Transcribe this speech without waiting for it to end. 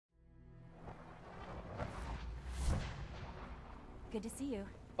Good to see you.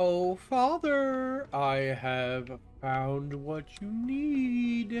 Oh, Father, I have found what you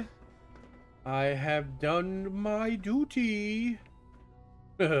need. I have done my duty.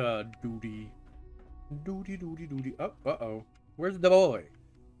 Duty. Duty, duty, duty. Oh, uh-oh. Where's the boy?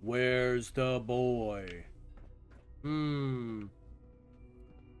 Where's the boy?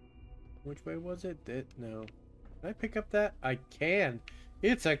 Which way was it? No. Can I pick up that? I can.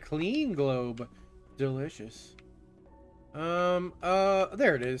 It's a clean globe. Delicious.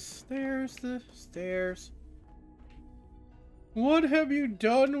 There it is. There's the stairs. What have you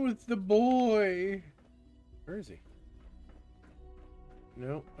done with the boy? Where is he?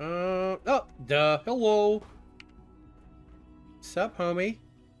 No, oh, duh, hello. Sup, homie?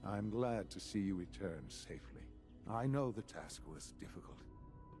 I'm glad to see you return safely. I know the task was difficult,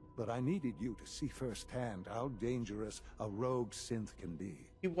 but I needed you to see firsthand how dangerous a rogue synth can be.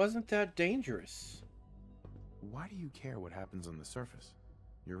 He wasn't that dangerous. Why do you care what happens on the surface?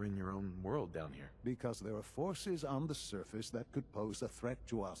 You're in your own world down here. Because there are forces on the surface that could pose a threat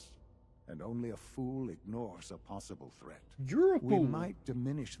to us. And only a fool ignores a possible threat. You're a fool. We might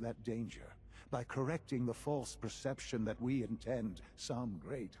diminish that danger by correcting the false perception that we intend some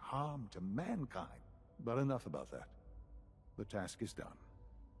great harm to mankind. But enough about that. The task is done.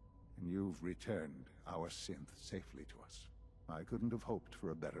 And you've returned our synth safely to us. I couldn't have hoped for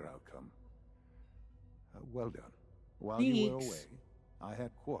a better outcome. Well done. While you were away, I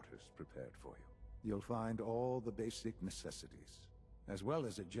had quarters prepared for you. You'll find all the basic necessities, as well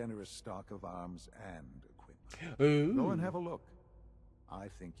as a generous stock of arms and equipment. Ooh. Go and have a look. I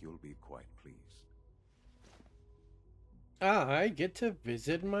think you'll be quite pleased. I get to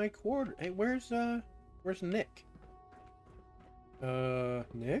visit my quarter. Hey, where's Nick?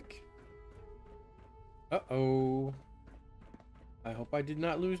 Nick? Uh-oh. I hope I did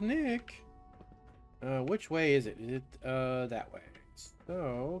not lose Nick. Which way is it? Is it, that way?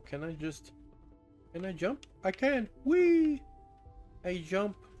 So, can I jump? I can. Whee! I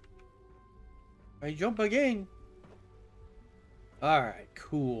jump. I jump again. Alright,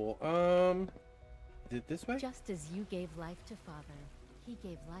 cool. Is it this way? Just as you gave life to Father, he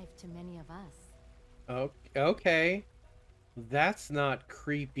gave life to many of us. Oh, okay. That's not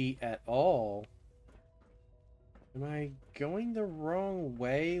creepy at all. Am I going the wrong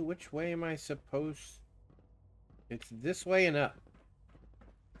way? Which way am I supposed... It's this way and up.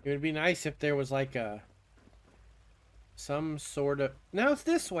 It would be nice if there was like a... some sort of... No, it's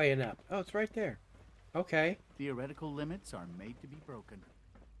this way and up. Oh, it's right there. Okay. Theoretical limits are made to be broken.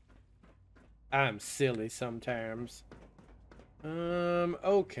 I'm silly sometimes.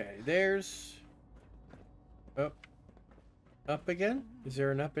 Okay. There's... Up. Up again? Is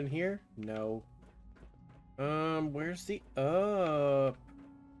there an up in here? No. Where's the up?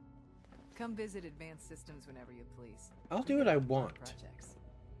 Come visit Advanced Systems whenever you please. I'll do what I want. Projects.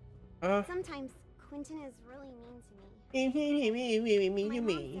 Sometimes Quentin is really mean to me. My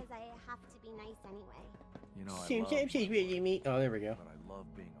mom says I have to be nice anyway. You know, I love She's really mean. Oh, there we go. but I love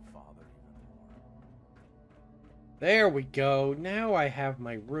being a father even more. There we go. Now I have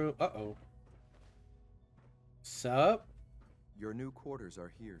my room. Uh-oh. Sup? Your new quarters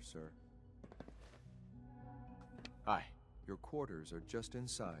are here, sir. Hi. Your quarters are just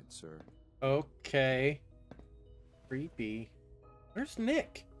inside, sir. Okay. Creepy. Where's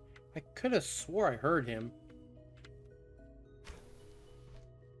Nick? I could have swore I heard him.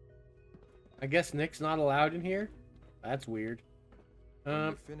 I guess Nick's not allowed in here? That's weird. When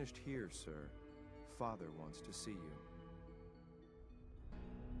you're finished here, sir, Father wants to see you.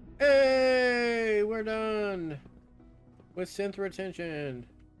 Hey! We're done! With synth retention.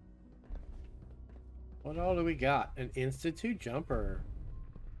 What all do we got? An Institute jumper.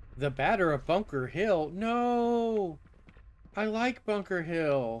 The batter of Bunker Hill. No! I like Bunker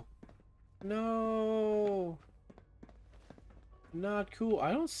Hill. No! Not cool.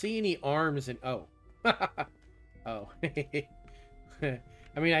 I don't see any arms in... Oh. Oh.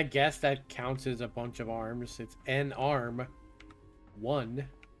 I mean, I guess that counts as a bunch of arms. It's an arm. One.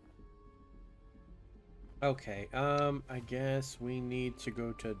 Okay, I guess we need to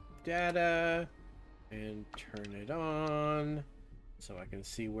go to data and turn it on so I can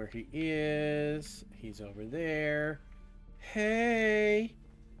see where he is. He's over there. Hey!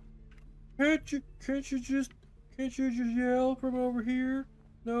 Can't you just yell from over here?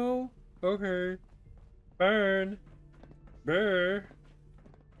 No? Okay. Burn. Burr.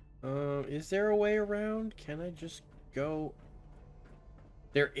 Is there a way around? Can I just go?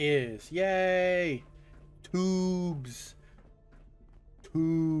 There is. Yay! Tubes.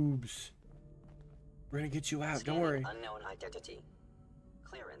 Tubes. We're gonna get you out, don't worry. Unknown identity.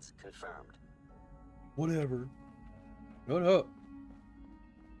 Clearance confirmed. Whatever. Shut up.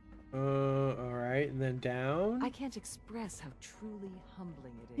 Alright, and then down. I can't express how truly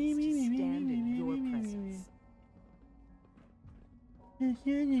humbling it is to stand in your presence.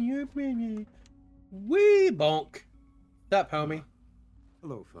 Wee bonk. What's up, homie?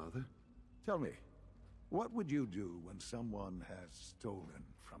 Hello, Father. Tell me, what would you do when someone has stolen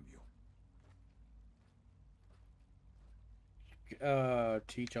from you?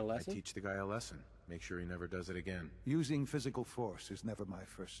 Teach a I lesson? teach the guy a lesson. Make sure he never does it again. Using physical force is never my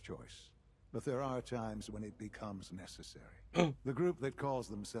first choice. But there are times when it becomes necessary. The group that calls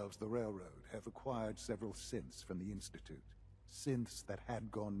themselves the Railroad have acquired several synths from the Institute. Synths that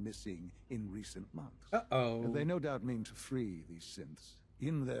had gone missing in recent months. Uh-oh. They no doubt mean to free these synths,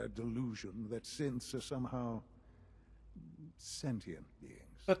 in their delusion that synths are somehow sentient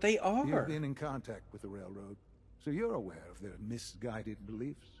beings. But they are. You've been in contact with the Railroad, so you're aware of their misguided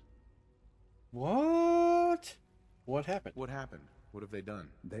beliefs. What? What happened? What happened? What have they done?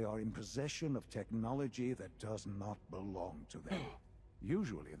 They are in possession of technology that does not belong to them.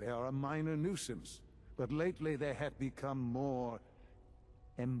 Usually they are a minor nuisance, but lately they have become more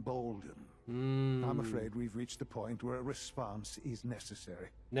emboldened. I'm afraid we've reached the point where a response is necessary.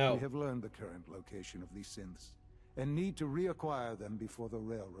 No. We have learned the current location of these synths, and need to reacquire them before the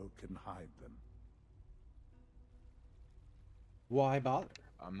Railroad can hide them. Why bother?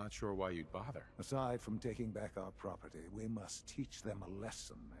 I'm not sure why you'd bother. Aside from taking back our property, we must teach them a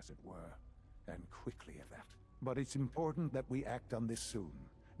lesson, as it were, and quickly at that. But it's important that we act on this soon,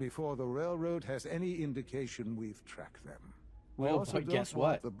 before the Railroad has any indication we've tracked them. We Well, also but don't guess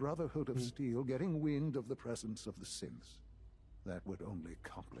want what? the Brotherhood of Steel getting wind of the presence of the synths. That would only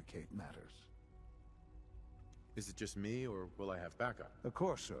complicate matters. Is it just me, or will I have backup? Of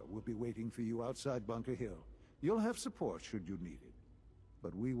course, sir. We'll be waiting for you outside Bunker Hill. You'll have support should you need it.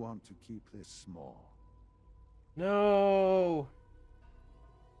 But we want to keep this small. No.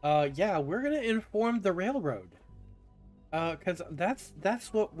 Yeah, we're gonna inform the Railroad. Cause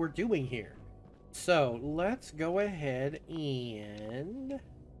that's what we're doing here. So let's go ahead and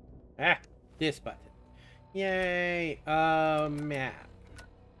this button. Yay. Map.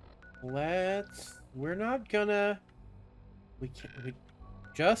 We're not gonna. We can't.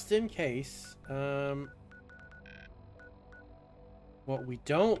 Just in case. What we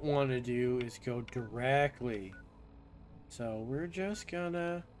don't want to do is go directly. So we're just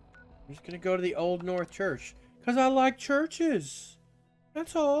gonna go to the Old North Church. Because I like churches.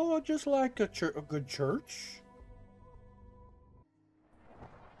 That's all. I just like a good church.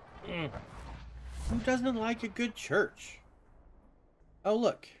 Who doesn't like a good church? Oh,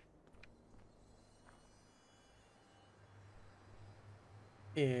 look.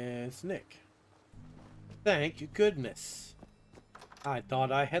 It's Nick. Thank goodness. I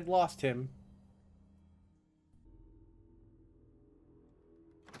thought I had lost him.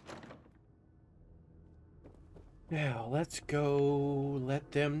 Now, let's go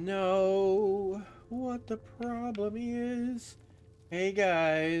let them know what the problem is. Hey,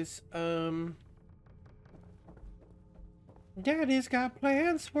 guys, Daddy's got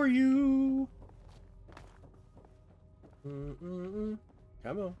plans for you. Come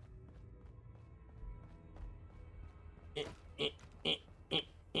on.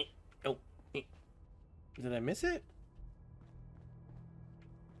 Oh, did I miss it?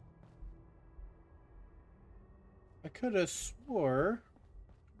 I could have swore.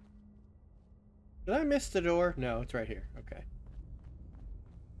 Did I miss the door? No, it's right here. Okay.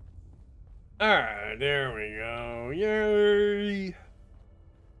 Alright, there we go. Yay!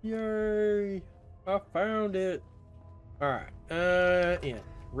 Yay! I found it. Alright, in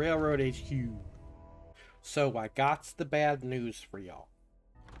Railroad HQ. So I got the bad news for y'all.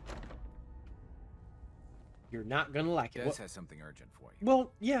 You're not gonna like it. Des has something urgent for you.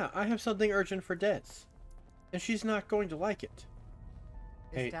 Well, yeah, I have something urgent for Des. And she's not going to like it.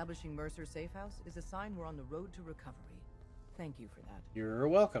 Hey. Establishing Mercer's safe house is a sign we're on the road to recovery. Thank you for that. You're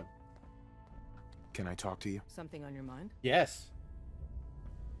welcome. Can I talk to you? Something on your mind? Yes.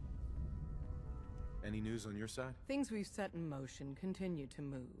 Any news on your side? Things we've set in motion continue to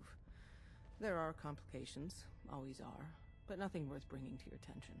move. There are complications, always are, but nothing worth bringing to your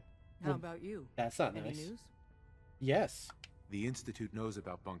attention. How Well, about you? That's not Any nice. news? Yes. The Institute knows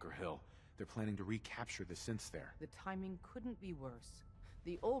about Bunker Hill. They're planning to recapture the synths there. The timing couldn't be worse.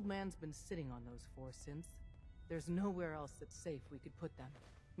 The old man's been sitting on those 4 synths. There's nowhere else that's safe we could put them.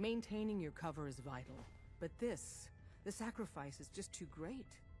 Maintaining your cover is vital, but the sacrifice is just too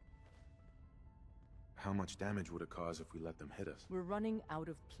great. How much damage would it cause if we let them hit us? We're running out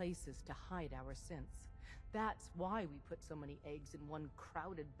of places to hide our synths. That's why we put so many eggs in one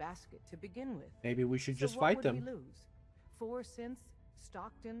crowded basket to begin with. Maybe we should So just what fight would them. we lose? 4 synths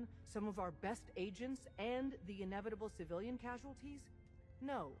Stockton, some of our best agents, and the inevitable civilian casualties?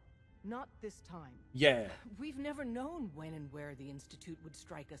 No, not this time. Yeah. We've never known when and where the Institute would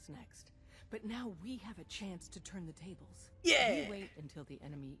strike us next. But now we have a chance to turn the tables. Yeah. We wait until the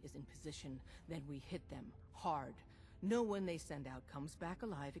enemy is in position, then we hit them hard. No one they send out comes back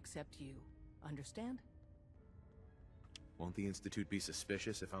alive except you. Understand? Won't the Institute be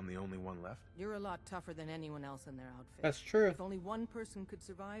suspicious if I'm the only one left? You're a lot tougher than anyone else in their outfit. That's true. If only one person could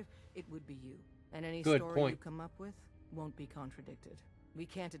survive, it would be you. And any Good story point. you come up with won't be contradicted. We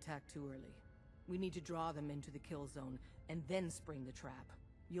can't attack too early. We need to draw them into the kill zone and then spring the trap.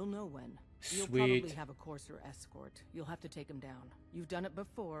 You'll know when. You'll probably have a Courser escort. You'll have to take them down. You've done it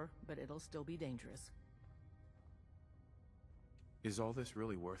before, but it'll still be dangerous. Is all this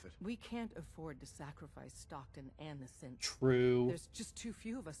really worth it? We can't afford to sacrifice Stockton and the synths. True. There's just too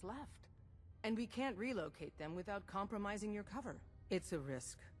few of us left. And we can't relocate them without compromising your cover. It's a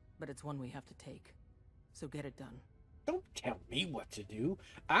risk, but it's one we have to take. So get it done. Don't tell me what to do.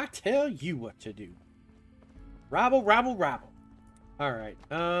 I tell you what to do. Rabble, rabble, rabble. Alright,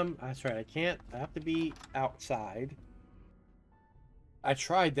 that's right. I have to be outside. I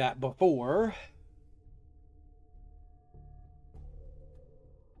tried that before.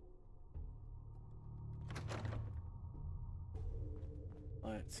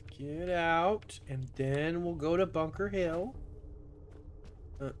 Let's get out, and then we'll go to Bunker Hill.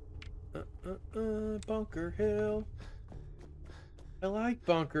 Bunker Hill. I like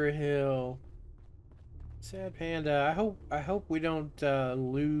Bunker Hill. Sad Panda. I hope we don't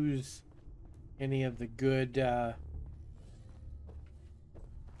lose any of the good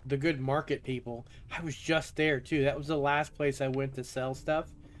market people. I was just there too. That was the last place I went to sell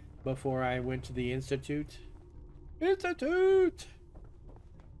stuff before I went to the Institute. Institute.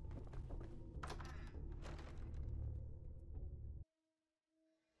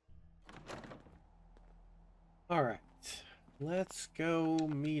 All right. Let's go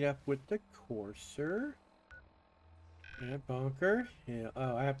meet up with the Courser. Yeah, Bunker. Yeah.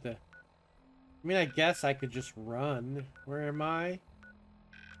 Oh, I have to. I mean, I guess I could just run. Where am I?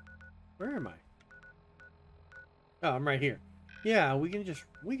 Where am I? Oh, I'm right here. Yeah, we can just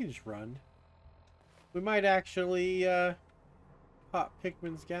run. We might actually pop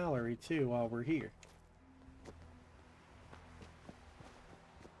Pikmin's gallery too while we're here.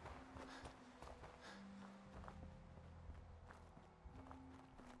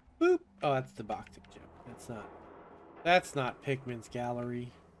 Boop. Oh, that's the boxing joke. That's not Pikmin's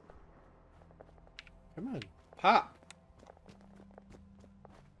gallery. Come on. Pop.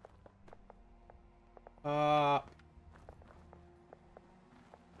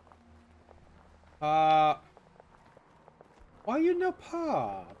 Why you no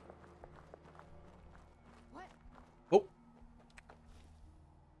pop? What? Oh.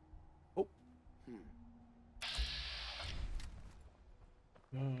 Oh.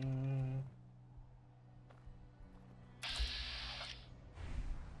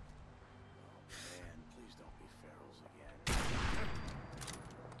 Please don't be ferals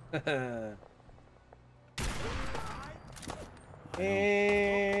again.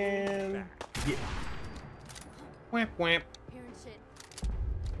 And yeah. Whamp whamp. Parent shit.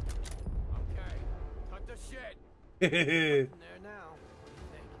 Okay, cut the shit. Huh? There now.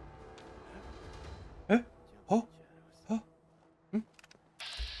 Oh. Oh. Hmm?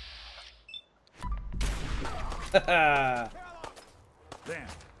 Damn.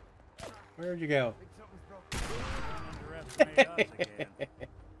 Where'd you go? Underestimate us again.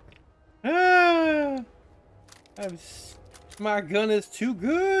 Ah! My gun is too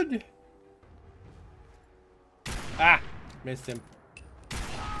good. Ah! Missed him.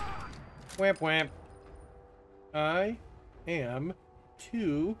 Whamp whamp. I am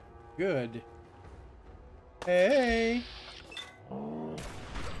too good. Hey!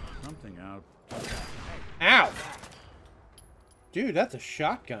 Something out. Ow! Dude, that's a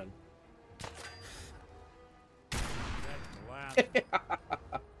shotgun.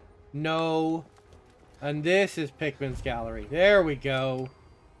 No. And this is Pikmin's gallery. There we go.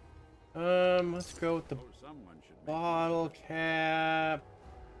 Let's go with the bottle cap.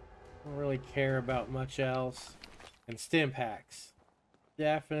 Don't really care about much else. And stim packs.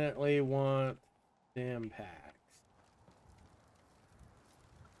 Definitely want stim packs.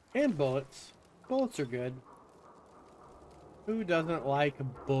 And bullets. Bullets are good. Who doesn't like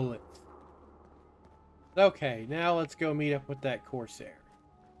bullets? Okay, now let's go meet up with that Corsair.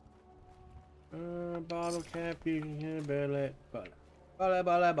 Bottle cap, bullet,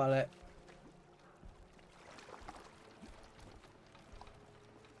 bullet.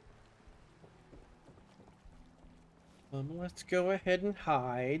 Let's go ahead and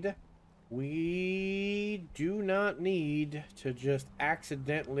hide. We do not need to just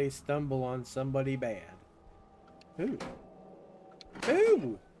accidentally stumble on somebody bad. Ooh.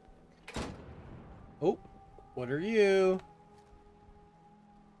 Ooh! Oh, what are you?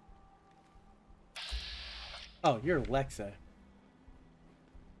 Oh, you're Lexa.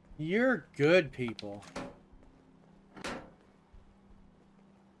 You're good people.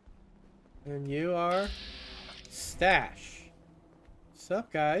 And you are Stash.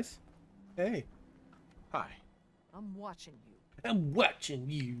 Sup, guys? Hey. Hi. I'm watching you. I'm watching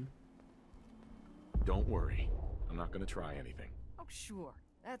you. Don't worry. I'm not gonna try anything. Oh, sure.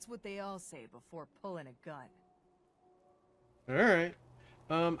 That's what they all say before pulling a gun. Alright.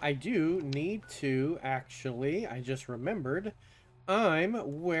 I do need to, actually, I just remembered,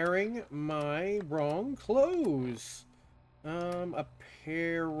 I'm wearing my wrong clothes.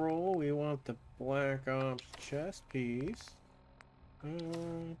 Apparel, we want the Black Ops chest piece.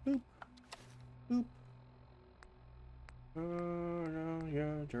 Boop. Boop.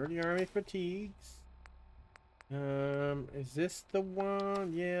 Yeah, Dirty Army fatigues. Is this the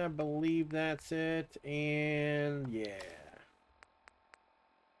one? Yeah, I believe that's it. And yeah.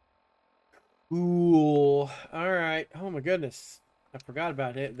 Cool. Alright. Oh my goodness. I forgot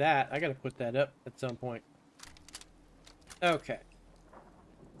about it. I gotta put that up at some point. Okay.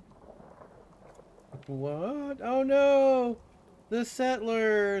 What? Oh no! The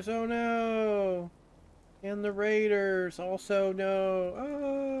settlers! Oh no! And the raiders also no.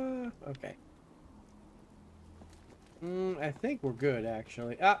 Ah! Okay. I think we're good,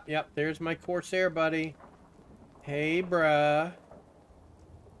 actually. Ah, yep, there's my Corsair buddy. Hey, bruh.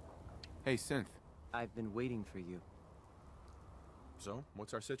 Hey, Synth. I've been waiting for you. So,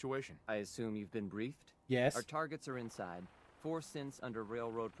 what's our situation? I assume you've been briefed? Yes. Our targets are inside. 4 synths under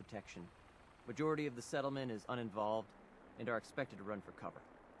railroad protection. Majority of the settlement is uninvolved and are expected to run for cover.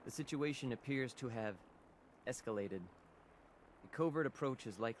 The situation appears to have escalated. A covert approach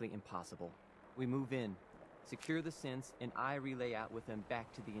is likely impossible. We move in, secure the synths, and I relay out with them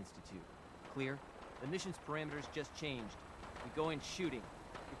back to the Institute. Clear? The mission's parameters just changed. We go in shooting.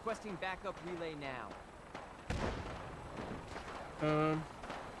 Requesting backup relay now.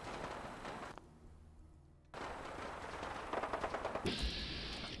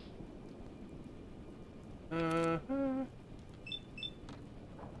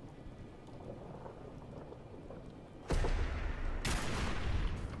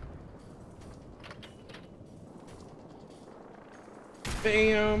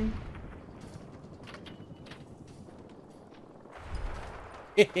 Bam.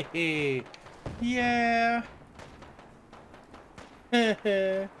 Yeah.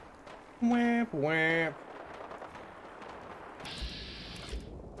 Wamp wamp.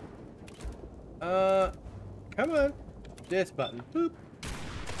 Come on. This button. Boop.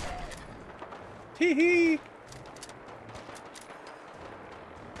 Tee hee.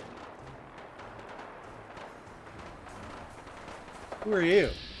 Who are you?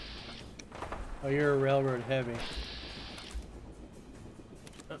 Oh, you're a railroad heavy.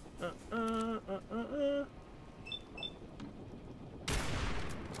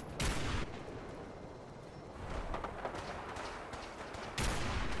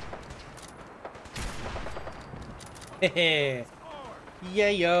 Hehe.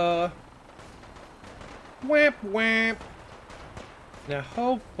 Yeah. Wamp wamp. Now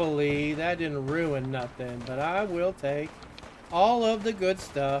hopefully that didn't ruin nothing, but I will take all of the good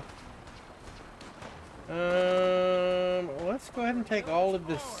stuff. Let's go ahead and take all of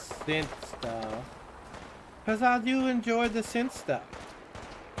the synth stuff, because I do enjoy the synth stuff.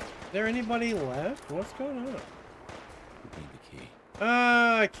 Is there anybody left? What's going on? Need the key.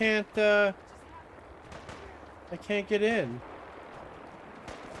 I can't get in.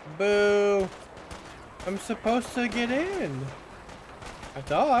 Boo. I'm supposed to get in. I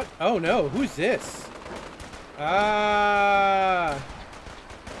thought. Oh no, who's this? Ah.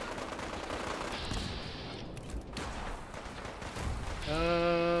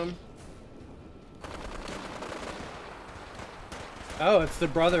 Oh, it's the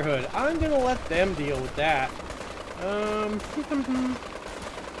Brotherhood. I'm gonna let them deal with that.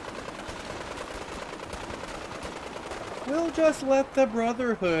 We'll just let the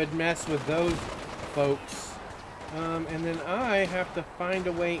Brotherhood mess with those folks. And then I have to find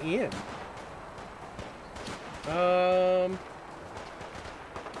a way in.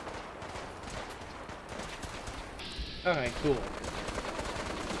 Alright, cool.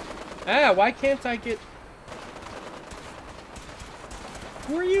 Ah, why can't I get...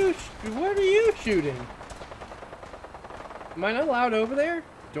 What are you shooting? Am I not allowed over there?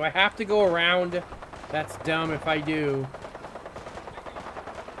 Do I have to go around That's dumb if I do.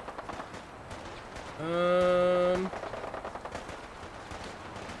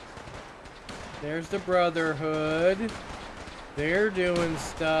 There's the Brotherhood. They're doing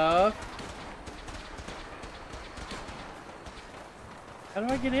stuff. How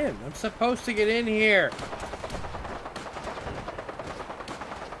do I get in? I'm supposed to get in here.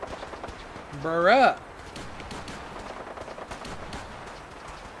 Bruh.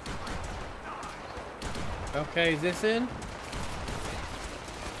 Okay, is this in?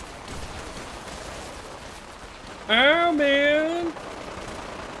 Oh, man.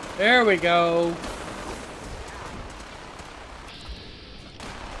 There we go.